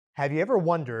Have you ever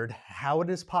wondered how it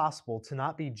is possible to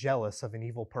not be jealous of an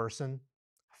evil person?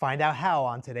 Find out how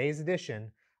on today's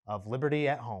edition of Liberty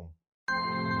at Home.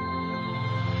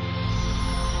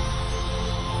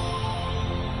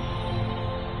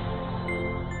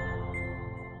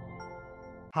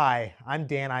 Hi, I'm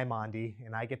Dan Imondi,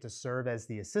 and I get to serve as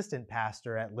the assistant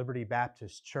pastor at Liberty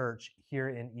Baptist Church here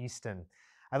in Easton.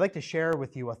 I'd like to share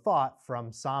with you a thought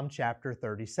from Psalm chapter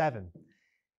 37.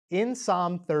 In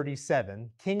Psalm 37,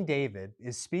 King David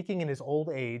is speaking in his old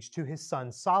age to his son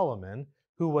Solomon,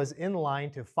 who was in line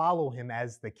to follow him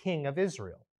as the king of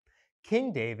Israel.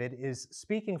 King David is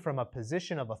speaking from a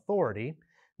position of authority,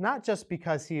 not just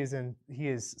because he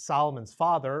is Solomon's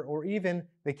father or even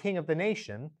the king of the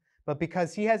nation, but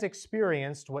because he has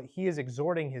experienced what he is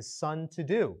exhorting his son to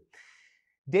do.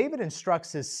 David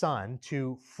instructs his son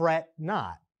to fret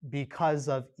not because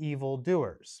of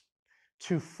evildoers.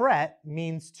 To fret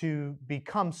means to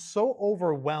become so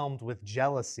overwhelmed with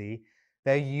jealousy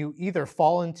that you either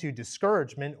fall into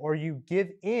discouragement or you give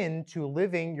in to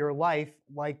living your life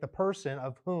like the person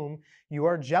of whom you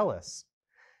are jealous.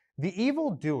 The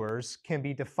evildoers can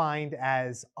be defined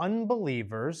as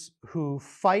unbelievers who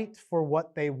fight for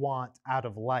what they want out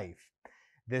of life.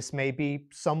 This may be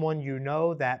someone you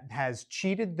know that has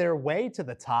cheated their way to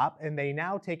the top and they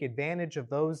now take advantage of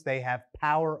those they have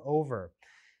power over.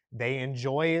 They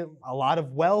enjoy a lot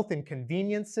of wealth and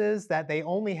conveniences that they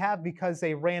only have because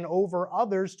they ran over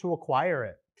others to acquire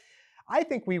it. I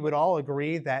think we would all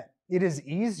agree that it is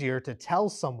easier to tell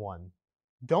someone,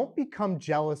 don't become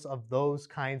jealous of those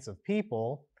kinds of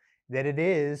people, than it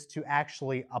is to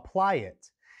actually apply it.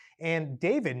 And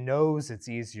David knows it's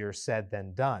easier said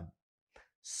than done.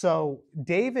 So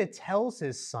David tells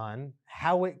his son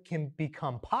how it can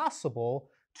become possible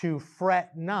to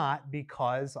fret not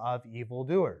because of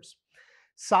evildoers.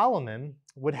 Solomon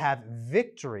would have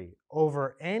victory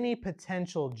over any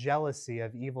potential jealousy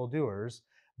of evildoers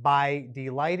by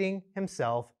delighting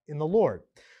himself in the Lord.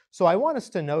 So I want us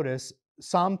to notice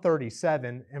Psalm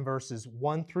 37 and verses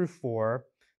 1 through 4.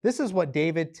 This is what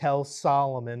David tells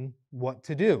Solomon what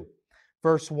to do.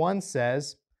 Verse 1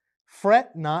 says,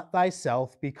 "Fret not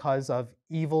thyself because of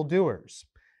evildoers,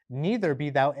 neither be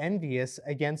thou envious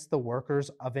against the workers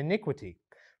of iniquity.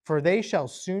 For they shall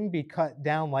soon be cut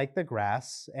down like the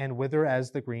grass, and wither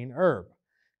as the green herb.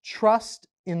 Trust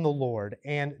in the Lord,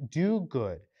 and do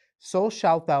good. So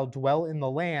shalt thou dwell in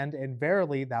the land, and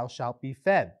verily thou shalt be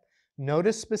fed."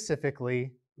 Notice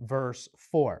specifically verse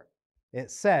 4.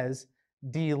 It says,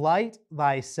 "Delight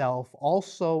thyself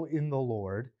also in the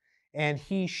Lord, and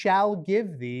he shall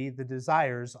give thee the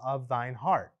desires of thine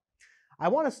heart." I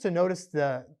want us to notice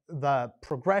the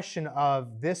progression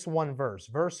of this one verse,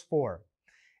 verse 4.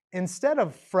 Instead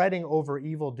of fretting over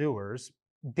evildoers,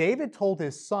 David told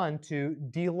his son to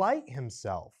delight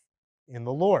himself in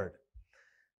the Lord.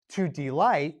 To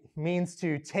delight means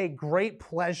to take great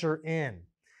pleasure in.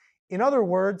 In other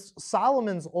words,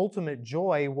 Solomon's ultimate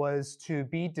joy was to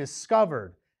be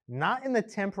discovered, not in the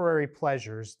temporary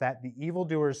pleasures that the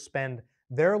evildoers spend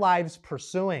their lives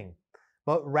pursuing,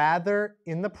 but rather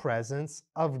in the presence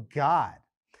of God.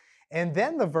 And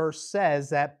then the verse says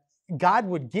that God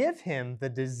would give him the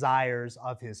desires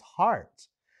of his heart.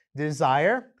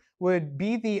 Desire would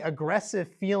be the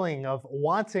aggressive feeling of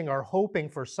wanting or hoping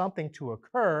for something to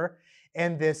occur,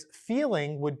 and this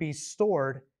feeling would be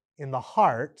stored in the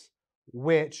heart,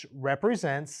 which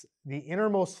represents the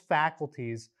innermost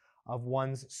faculties of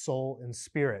one's soul and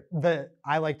spirit, that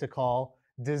I like to call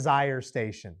desire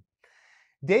station.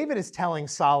 David is telling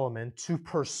Solomon to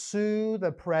pursue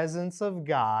the presence of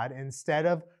God instead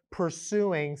of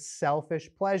pursuing selfish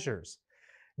pleasures.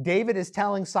 David is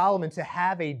telling Solomon to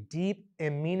have a deep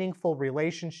and meaningful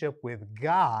relationship with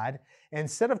God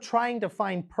instead of trying to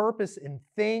find purpose in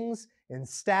things, in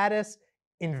status,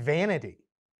 in vanity.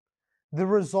 The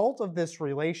result of this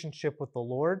relationship with the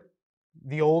Lord,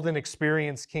 the old and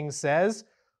experienced king says,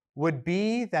 would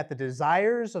be that the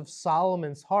desires of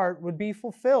Solomon's heart would be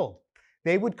fulfilled.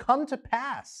 They would come to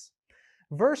pass.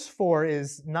 Verse 4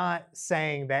 is not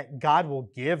saying that God will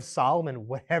give Solomon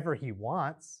whatever he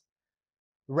wants.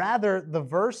 Rather, the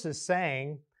verse is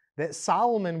saying that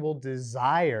Solomon will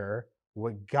desire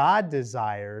what God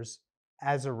desires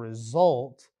as a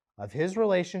result of his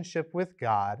relationship with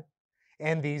God,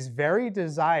 and these very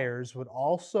desires would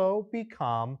also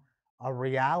become a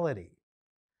reality.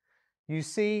 You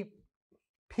see,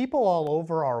 people all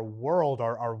over our world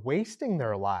are wasting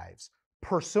their lives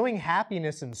pursuing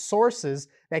happiness in sources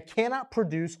that cannot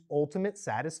produce ultimate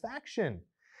satisfaction.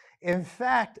 In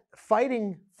fact,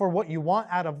 fighting for what you want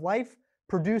out of life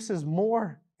produces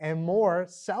more and more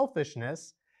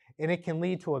selfishness, and it can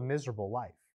lead to a miserable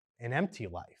life. an empty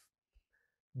life.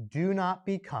 Do not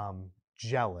become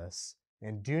jealous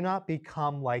and do not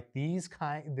become like these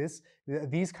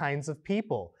kinds of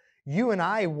people. You and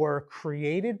I were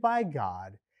created by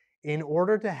God in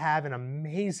order to have an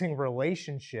amazing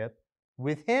relationship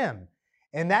with Him.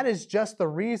 And that is just the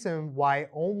reason why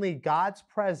only God's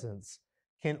presence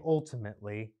can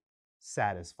ultimately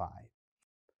satisfy.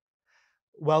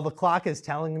 Well, the clock is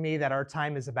telling me that our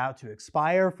time is about to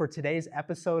expire for today's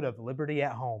episode of Liberty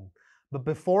at Home. But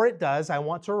before it does, I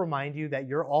want to remind you that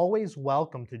you're always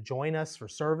welcome to join us for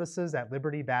services at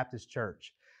Liberty Baptist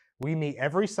Church. We meet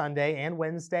every Sunday and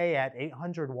Wednesday at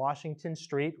 800 Washington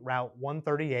Street, Route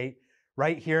 138,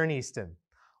 right here in Easton.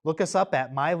 Look us up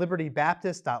at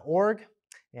mylibertybaptist.org.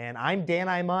 And I'm Dan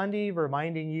Imondi,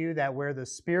 reminding you that where the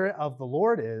Spirit of the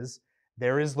Lord is,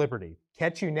 there is liberty.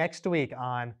 Catch you next week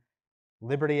on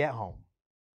Liberty at Home.